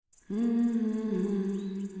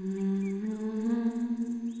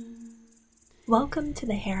Welcome to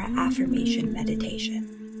the Hera Affirmation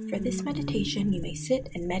meditation. For this meditation, you may sit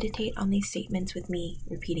and meditate on these statements with me,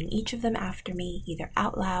 repeating each of them after me, either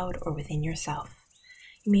out loud or within yourself.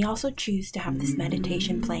 You may also choose to have this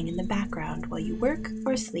meditation playing in the background while you work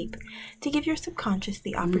or sleep to give your subconscious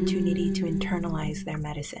the opportunity to internalize their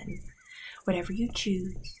medicine. Whatever you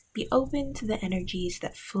choose, be open to the energies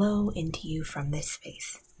that flow into you from this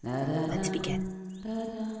space. Let's begin.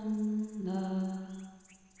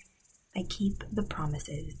 I keep the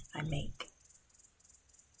promises I make.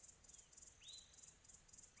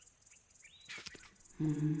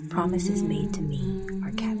 Promises made to me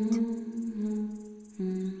are kept.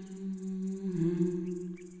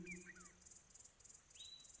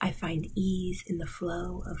 I find ease in the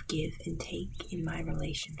flow of give and take in my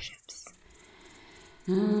relationships.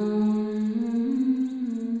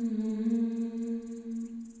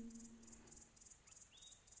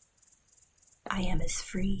 I am as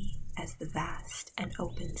free as the vast and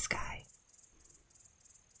open sky.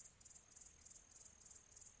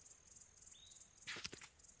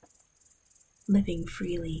 Living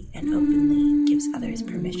freely and openly gives others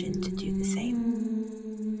permission to do the same.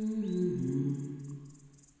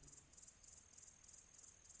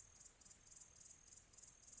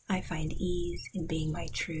 I find ease in being my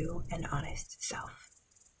true and honest self.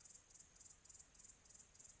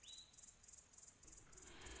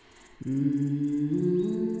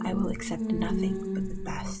 I will accept nothing but the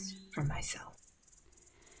best for myself.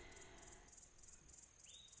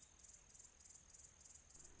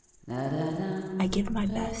 I give my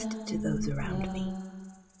best to those around me.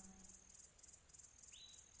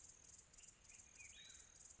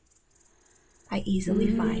 I easily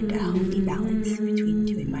find a healthy balance between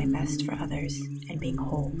doing my best for others and being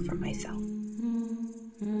whole for myself.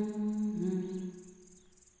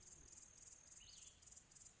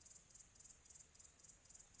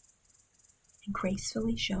 I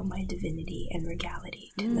gracefully show my divinity and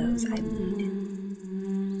regality to those I lead.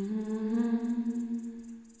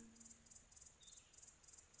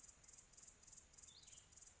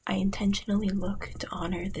 I intentionally look to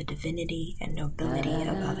honor the divinity and nobility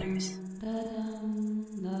of others.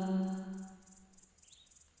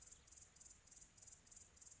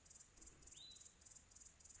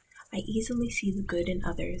 I easily see the good in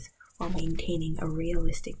others while maintaining a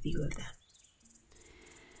realistic view of them.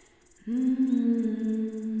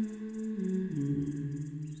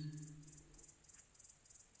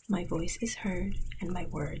 My voice is heard and my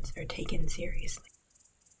words are taken seriously.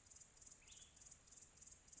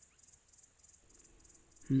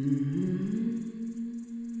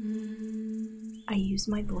 I use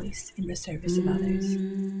my voice in the service of others.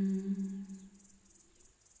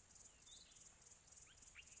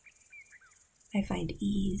 I find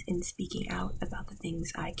ease in speaking out about the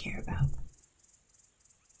things I care about.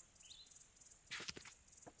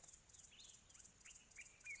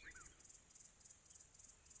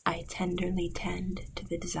 I tenderly tend to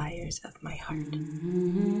the desires of my heart.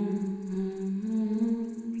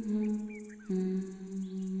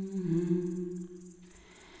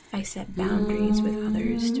 I set boundaries with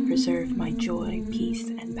others to preserve my joy, peace,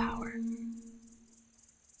 and power.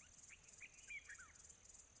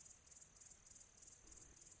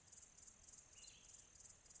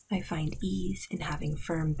 I find ease in having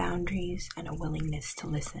firm boundaries and a willingness to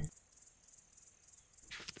listen.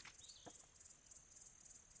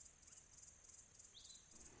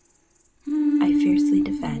 I fiercely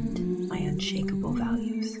defend my unshakable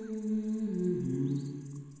values.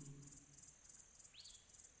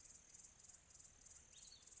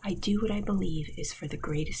 I do what I believe is for the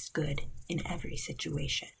greatest good in every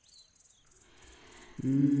situation.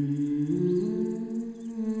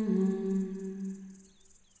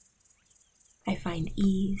 I find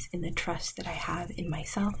ease in the trust that I have in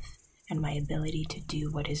myself and my ability to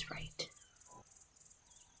do what is right.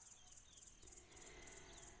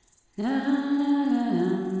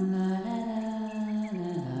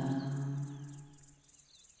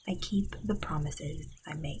 I keep the promises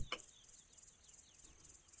I make.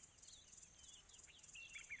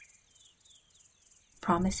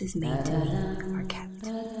 Promises made to me are kept.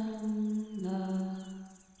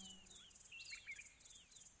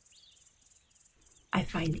 I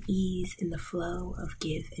find ease in the flow of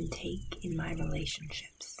give and take in my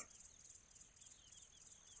relationships.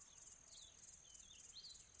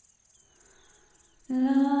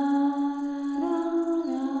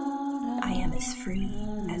 I am as free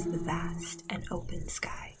as the vast and open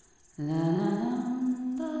sky.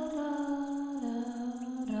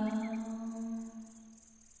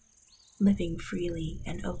 Living freely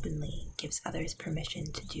and openly gives others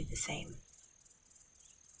permission to do the same.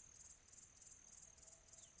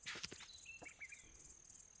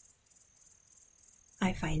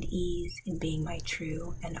 I find ease in being my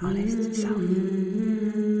true and honest self.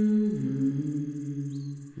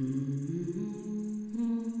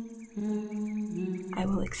 I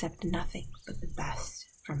will accept nothing but the best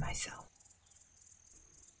from myself.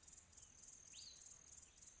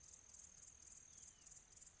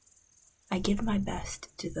 I give my best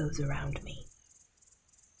to those around me.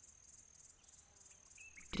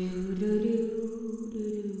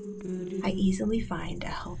 I easily find a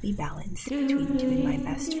healthy balance between doing my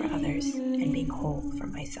best for others and being whole for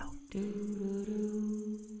myself.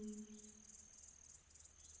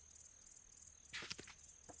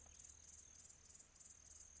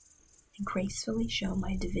 I gracefully show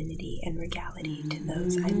my divinity and regality to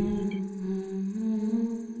those I lead.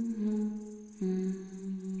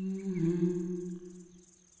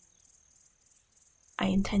 I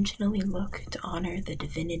intentionally look to honor the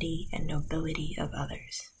divinity and nobility of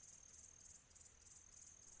others.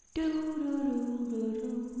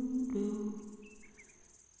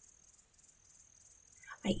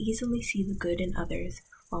 I easily see the good in others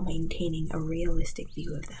while maintaining a realistic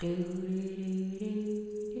view of them.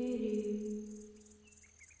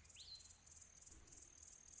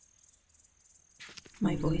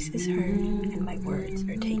 My voice is heard and my words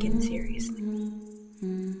are taken seriously.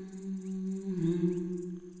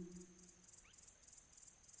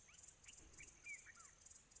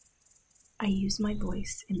 I use my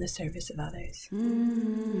voice in the service of others.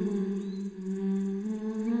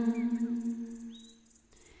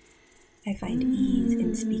 I find ease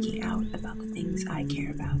in speaking out about the things I care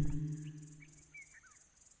about.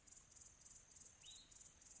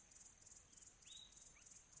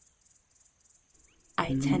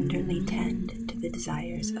 I tenderly tend to the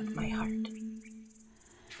desires of my heart.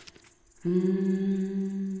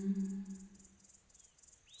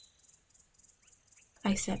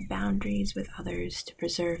 I set boundaries with others to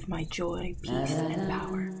preserve my joy, peace, and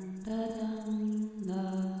power.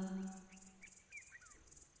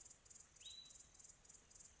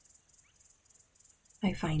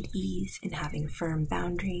 I find ease in having firm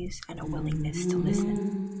boundaries and a willingness to listen.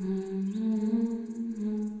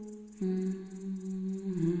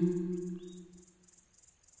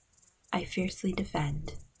 I fiercely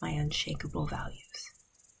defend my unshakable values.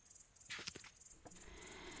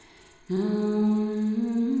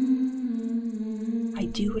 I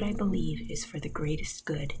do what I believe is for the greatest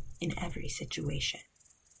good in every situation.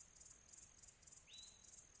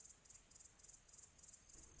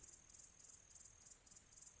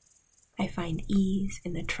 I find ease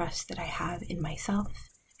in the trust that I have in myself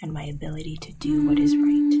and my ability to do what is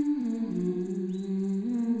right.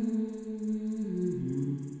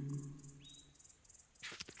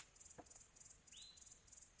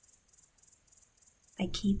 I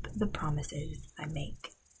keep the promises I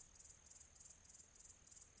make.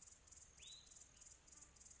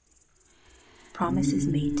 Promises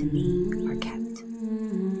made to me are kept.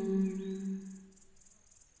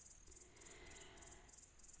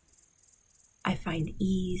 I find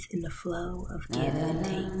ease in the flow of give and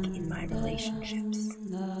take in my relationships.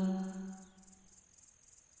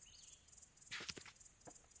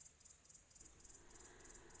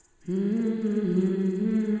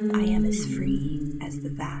 I am as free as the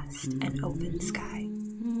vast and open sky.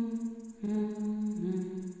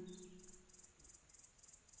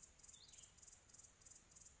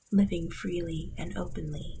 Living freely and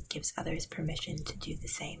openly gives others permission to do the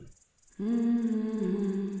same.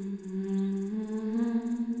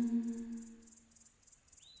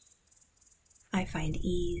 I find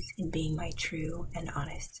ease in being my true and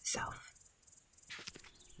honest self.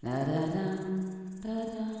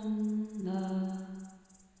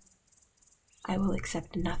 I will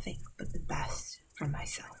accept nothing but the best from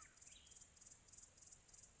myself.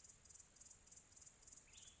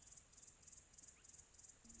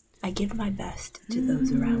 I give my best to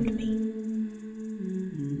those around me.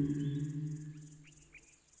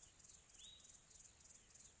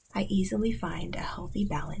 I easily find a healthy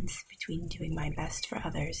balance between doing my best for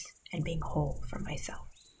others and being whole for myself.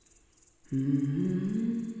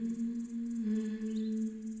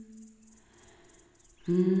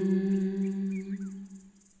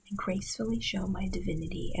 I gracefully show my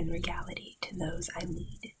divinity and regality to those I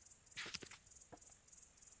lead.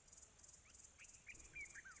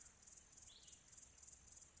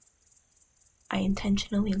 I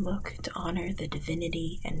intentionally look to honor the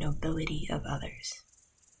divinity and nobility of others.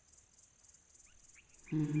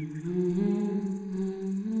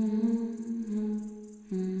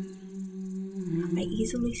 I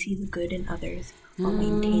easily see the good in others while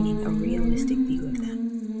maintaining a realistic view of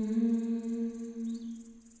them.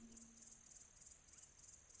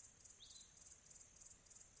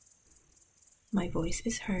 My voice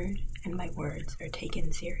is heard and my words are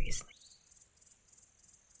taken seriously.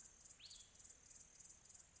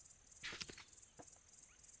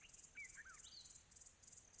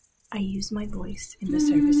 I use my voice in the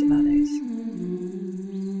service of others.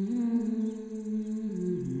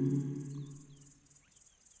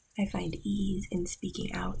 I find ease in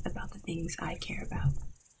speaking out about the things I care about.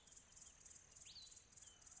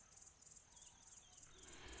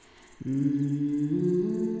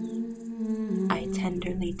 I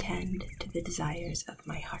tenderly tend to the desires of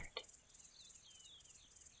my heart.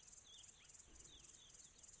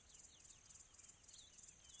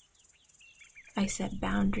 I set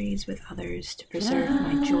boundaries with others to preserve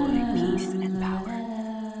my joy, peace, and power.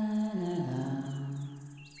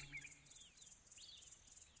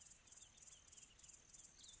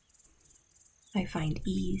 I find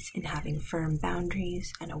ease in having firm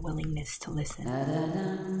boundaries and a willingness to listen.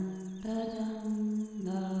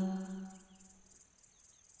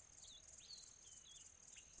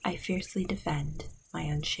 I fiercely defend my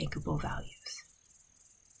unshakable values.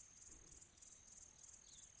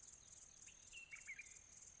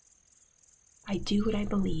 I do what I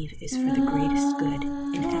believe is for the greatest good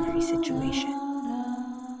in every situation.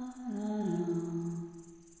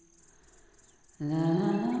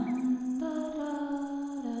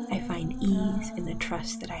 I find ease in the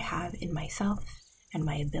trust that I have in myself and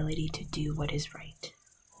my ability to do what is right.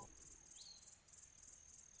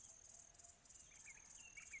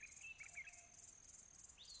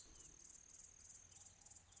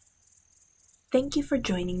 Thank you for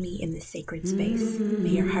joining me in this sacred space.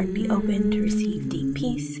 May your heart be open to receive deep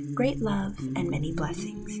peace, great love, and many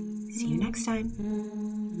blessings. See you next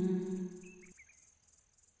time.